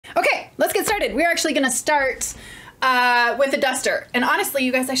started. We're actually going to start with a duster. And honestly,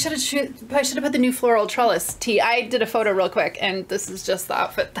 you guys, I should have put the new floral trellis tee. I did a photo real quick, and this is just the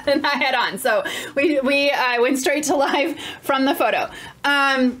outfit that I had on. So we went straight to live from the photo.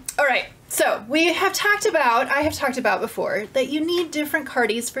 All right. So I have talked about before that you need different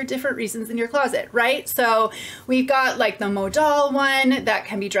cardies for different reasons in your closet, right? So we've got like the modal one that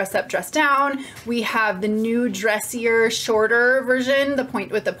can be dress up, dress down. We have the new dressier, shorter version,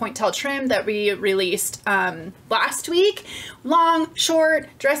 with the point tail trim that we released last week. Long, short,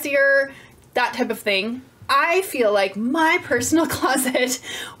 dressier, that type of thing. I feel like my personal closet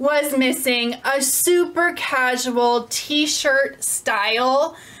was missing a super casual t-shirt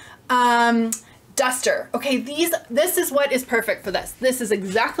style duster. Okay, this is what is perfect for this. This is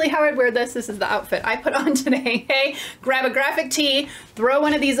exactly how I'd wear this. This is the outfit I put on today. Hey, grab a graphic tee, throw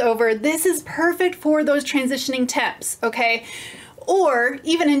one of these over. This is perfect for those transitioning temps, okay? Or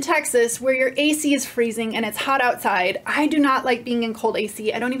even in Texas where your AC is freezing and it's hot outside. I do not like being in cold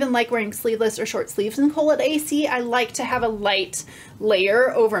AC. I don't even like wearing sleeveless or short sleeves in cold AC. I like to have a light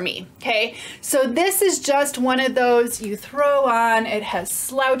layer over me, okay? So this is just one of those you throw on. It has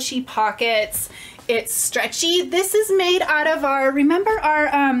slouchy pockets. It's stretchy. This is made out of our, remember our,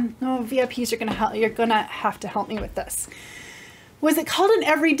 VIPs, you're gonna have to help me with this. Was it called an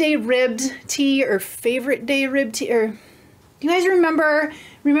everyday ribbed tee or favorite day ribbed tee, or do you guys remember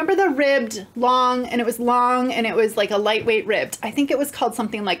the ribbed long, and it was long and it was like a lightweight ribbed? I think it was called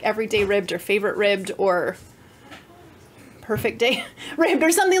something like everyday ribbed or favorite ribbed or perfect day ribbed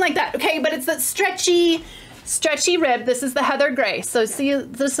or something like that. Okay, but it's that stretchy rib. This is the heather gray. So see,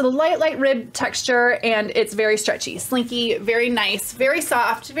 this is a light rib texture, and it's very stretchy, slinky, very nice, very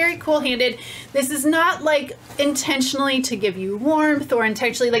soft, very cool handed. This is not like intentionally to give you warmth or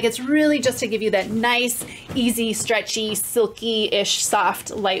intentionally, like it's really just to give you that nice, easy, stretchy, silky-ish,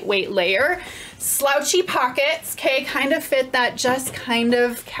 soft, lightweight layer. Slouchy pockets, okay, kind of fit that just kind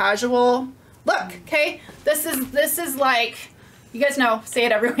of casual look, okay? This is like, you guys know, say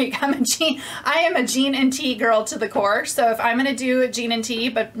it every week, I am a jean and tee girl to the core. So if I'm gonna do a jean and tee,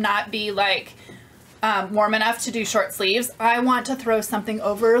 but not be like warm enough to do short sleeves, I want to throw something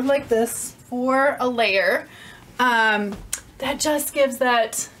over like this for a layer that just gives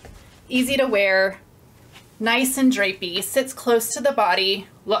that easy to wear, nice and drapey, sits close to the body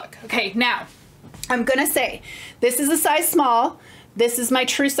look. Okay, now I'm gonna say this is a size small. This is my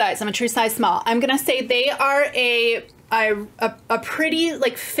true size. I'm a true size small. I'm gonna say they are a pretty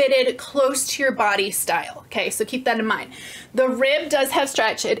like fitted close to your body style. Okay, so keep that in mind. The rib does have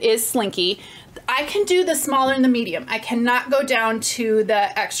stretch. It is slinky. I can do the smaller and the medium. I cannot go down to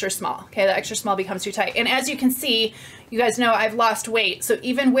the extra small. Okay, the extra small becomes too tight. And as you can see, you guys know I've lost weight. So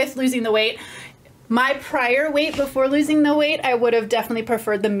even with losing the weight, my prior weight before losing the weight, I would have definitely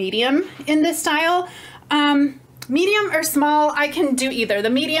preferred the medium in this style. Medium or small, I can do either. The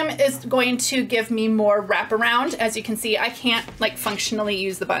medium is going to give me more wraparound. As you can see, I can't like functionally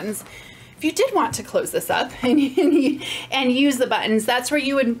use the buttons. If you did want to close this up and use the buttons, that's where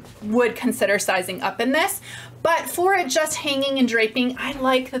you would consider sizing up in this. But for it just hanging and draping, I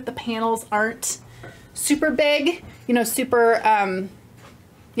like that the panels aren't super big, you know, super,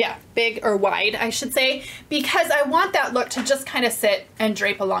 yeah, big or wide, I should say, because I want that look to just kind of sit and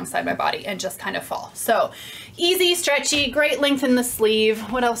drape alongside my body and just kind of fall. So easy, stretchy, great length in the sleeve.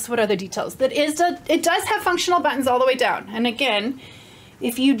 What else? What other details? It does have functional buttons all the way down. And again,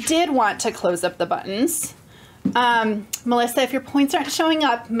 if you did want to close up the buttons, Melissa, if your points aren't showing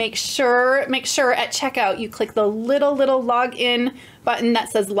up, make sure at checkout you click the little login button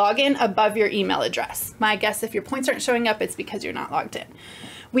that says login above your email address. My guess, if your points aren't showing up, it's because you're not logged in.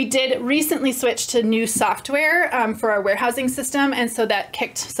 We did recently switch to new software for our warehousing system, and so that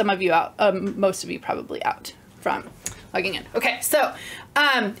kicked some of you out, most of you probably out from logging in. Okay, so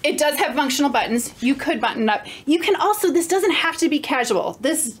it does have functional buttons. You could button up. You can also, this doesn't have to be casual.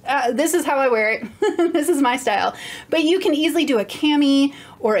 This is how I wear it. This is my style. But you can easily do a cami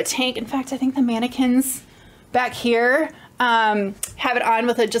or a tank. In fact, I think the mannequins back here have it on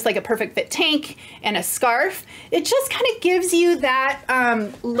with just like a perfect fit tank and a scarf. It just kind of gives you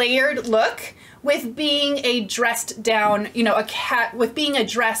that layered look with being a dressed down, you know, with being a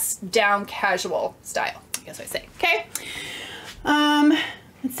dressed down casual style, I guess I say. Okay.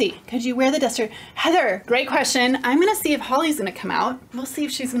 Let's see. Could you wear the duster? Heather, great question. I'm going to see if Holly's going to come out. We'll see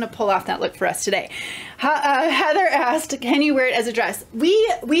if she's going to pull off that look for us today. Heather asked, can you wear it as a dress?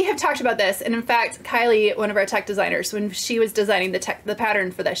 We have talked about this. And in fact, Kylie, one of our tech designers, when she was designing the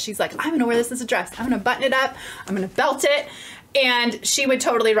pattern for this, she's like, I'm going to wear this as a dress. I'm going to button it up. I'm going to belt it. And she would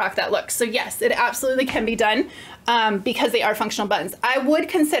totally rock that look. So yes, it absolutely can be done. because they are functional buttons. I would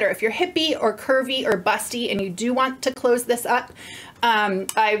consider, if you're hippie or curvy or busty and you do want to close this up,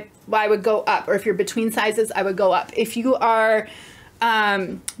 I would go up. Or if you're between sizes, I would go up. If you are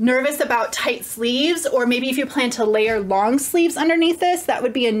nervous about tight sleeves, or maybe if you plan to layer long sleeves underneath this, that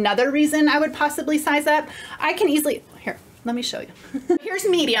would be another reason I would possibly size up. I can easily, here, let me show you. Here's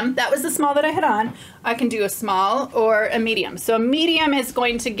medium. That was the small that I had on. I can do a small or a medium. So a medium is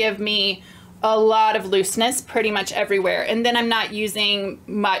going to give me a lot of looseness pretty much everywhere. And then I'm not using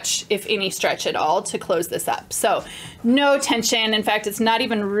much, if any, stretch at all to close this up. So no tension. In fact, it's not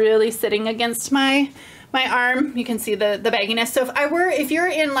even really sitting against my arm. You can see the bagginess. So if you're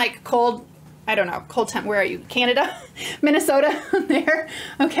in like cold, I don't know, cold temp, where are you? Canada, Minnesota, there,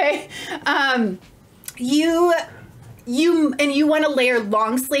 okay. You want to layer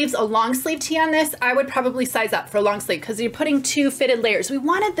long sleeves, a long sleeve tee on this, I would probably size up for a long sleeve because you're putting 2 fitted layers. We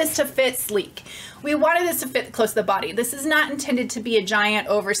wanted this to fit sleek. We wanted this to fit close to the body. This is not intended to be a giant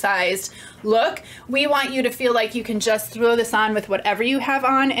oversized look. We want you to feel like you can just throw this on with whatever you have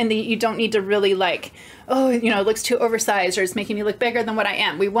on, and you don't need to really like, oh, you know, it looks too oversized or it's making me look bigger than what I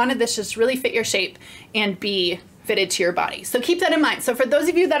am. We wanted this just really fit your shape and be fitted to your body. So keep that in mind. So for those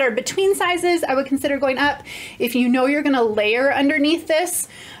of you that are between sizes, I would consider going up. If you know you're going to layer underneath this,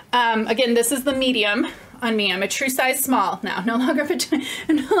 again, this is the medium on me. I'm a true size small now, no longer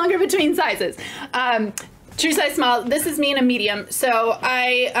between sizes. True size small. This is me in a medium. So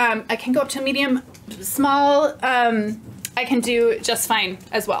I can go up to medium, small. I can do just fine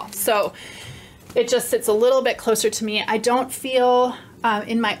as well. So it just sits a little bit closer to me. I don't feel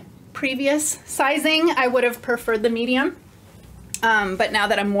in my previous sizing, I would have preferred the medium, but now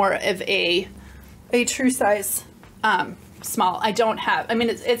that I'm more of a true size small, I don't have, I mean,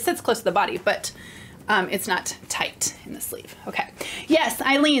 it sits close to the body, but it's not tight in the sleeve. Okay. Yes,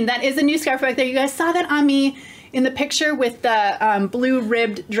 Eileen, that is a new scarf back there. You guys saw that on me in the picture with the blue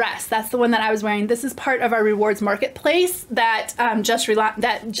ribbed dress. That's the one that I was wearing. This is part of our rewards marketplace that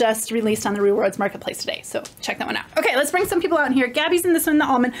just released on the rewards marketplace today. So check that one out. Okay, let's bring some people out in here. Gabby's in this one, the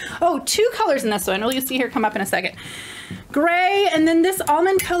almond. Oh, 2 colors in this one. You'll see here come up in a second. Gray, and then this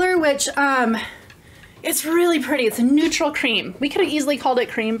almond color, which it's really pretty. It's a neutral cream. We could have easily called it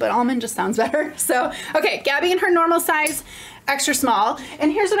cream, but almond just sounds better. So, okay, Gabby in her normal size, extra small.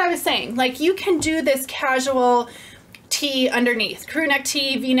 And here's what I was saying. Like, you can do this casual tee underneath. Crew neck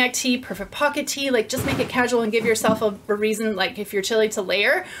tee, V-neck tee, perfect pocket tee. Like, just make it casual and give yourself a reason, like if you're chilly, to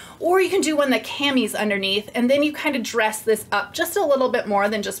layer. Or you can do one that camis underneath, and then you kind of dress this up just a little bit more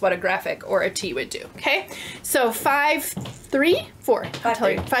than just what a graphic or a tee would do, okay? So 5'3", 4, I'll tell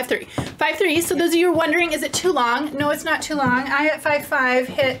you, 5'3". 5'3", so those of you who are wondering, is it too long? No, it's not too long. I at 5'5"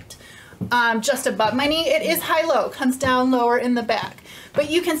 hit just above my knee. It is high-low, comes down lower in the back. But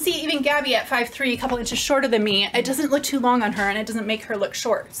you can see even Gabby at 5'3", a couple inches shorter than me, it doesn't look too long on her, and it doesn't make her look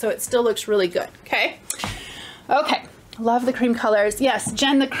short. So it still looks really good, okay? Okay, love the cream colors. Yes,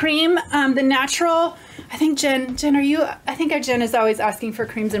 Jen, the cream, the natural, I think Jen, are you, I think our Jen is always asking for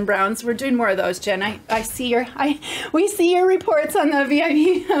creams and browns. We're doing more of those, Jen. I see we see your reports on the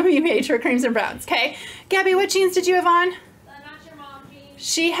VIP page for creams and browns, okay? Gabby, what jeans did you have on? The Not Your Mom jeans.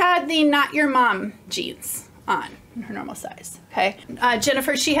 She had the Not Your Mom jeans on in her normal size, okay?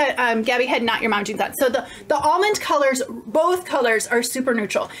 Jennifer, she had, Gabby had Not Your Mom jeans on. So the almond colors, both colors are super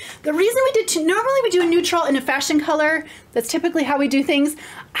neutral. The reason we did normally we do a neutral and a fashion color, that's typically how we do things.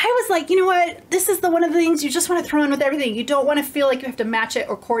 I was like, you know what? This is one of the things you just want to throw in with everything. You don't want to feel like you have to match it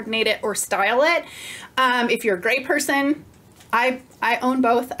or coordinate it or style it. If you're a gray person, I own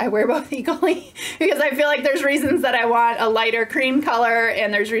both. I wear both equally because I feel like there's reasons that I want a lighter cream color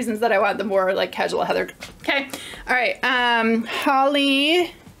and there's reasons that I want the more like casual heather. Okay. All right.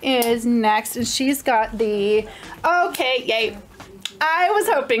 Holly is next and she's got the, okay, yay. I was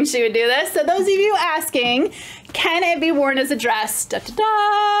hoping she would do this. So those of you asking, can it be worn as a dress? Da, da,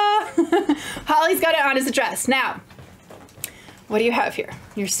 da. Holly's got it on as a dress. Now, what do you have here?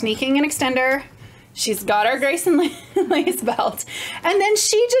 You're sneaking an extender. She's got our Grace and Lace belt. And then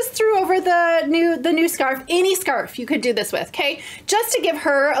she just threw over the new scarf. Any scarf you could do this with, okay? Just to give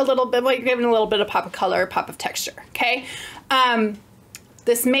her a little bit, well, you're giving a little bit of pop of color, pop of texture, okay?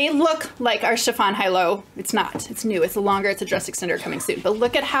 This may look like our chiffon high-low. It's not. It's new. It's longer. It's a dress extender coming soon. But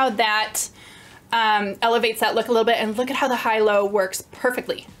look at how that elevates that look a little bit, and look at how the high-low works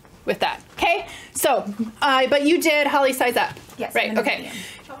perfectly with that, okay? So, but you did Holly size up. Yes. Right, okay.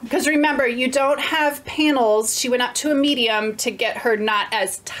 Because remember, you don't have panels. She went up to a medium to get her not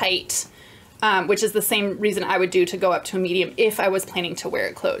as tight which is the same reason I would do to go up to a medium if I was planning to wear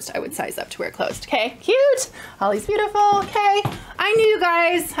it closed. I would size up to wear it closed. Okay, cute. Holly's beautiful. Okay, I knew you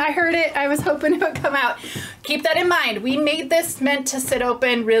guys. I heard it. I was hoping it would come out. Keep that in mind. We made this meant to sit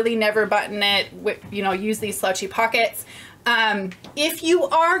open, really never button it, you know, use these slouchy pockets. If you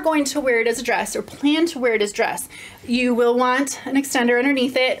are going to wear it as a dress or plan to wear it as dress, you will want an extender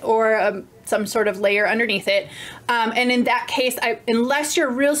underneath it or some sort of layer underneath it. And in that case, unless you're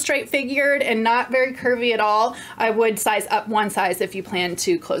real straight figured and not very curvy at all, I would size up one size if you plan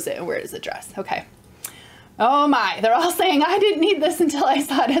to close it and wear it as a dress. Okay. Oh my, they're all saying I didn't need this until I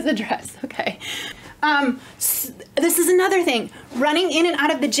saw it as a dress. Okay. This is another thing, running in and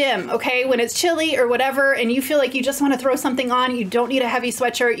out of the gym, okay? When it's chilly or whatever, and you feel like you just want to throw something on, you don't need a heavy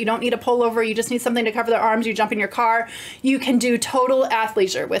sweatshirt, you don't need a pullover, you just need something to cover the arms, you jump in your car, you can do total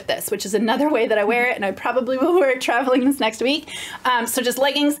athleisure with this, which is another way that I wear it, and I probably will wear it traveling this next week. So just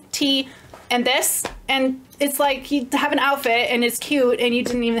leggings, tee, and this, and it's like you have an outfit and it's cute and you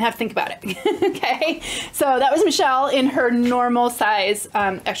didn't even have to think about it. Okay, so that was Michelle in her normal size,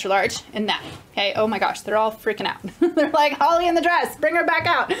 extra large in that. Okay, oh my gosh, they're all freaking out. They're like, Holly in the dress, bring her back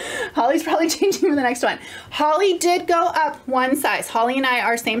out. Holly's probably changing for the next one. Holly did go up one size. Holly and I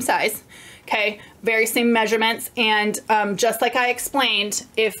are same size. Okay, very same measurements, and just like I explained,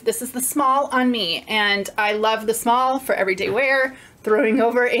 if this is the small on me, and I love the small for everyday wear, throwing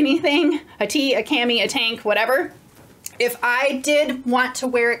over anything, a tee, a cami, a tank, whatever. If I did want to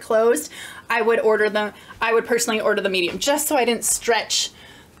wear it closed, I would personally order the medium, just so I didn't stretch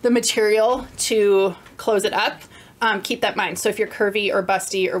the material to close it up. Keep that in mind. So if you're curvy or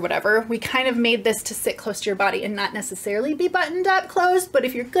busty or whatever, we kind of made this to sit close to your body and not necessarily be buttoned up closed, but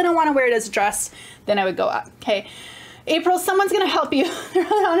if you're gonna wanna wear it as a dress, then I would go up, okay? April, someone's gonna help you. They're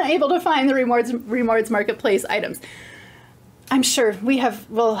unable to find the Remords Marketplace items. I'm sure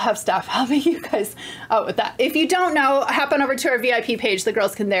we'll have staff helping you guys out with that. If you don't know, hop on over to our VIP page. The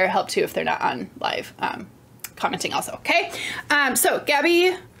girls can there help too if they're not on live commenting also, okay? So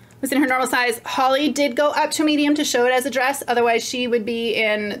Gabby was in her normal size. Holly did go up to medium to show it as a dress. Otherwise she would be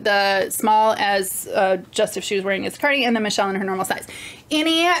in the small as just if she was wearing it as a cardigan, and then Michelle in her normal size.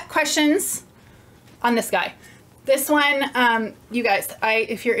 Any questions on this guy? This one, you guys,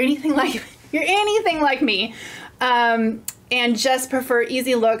 if you're anything like me, and just prefer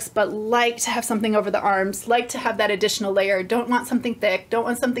easy looks, but like to have something over the arms, like to have that additional layer, don't want something thick, don't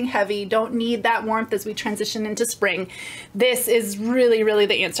want something heavy, don't need that warmth as we transition into spring. This is really, really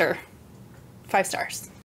the answer. 5 stars.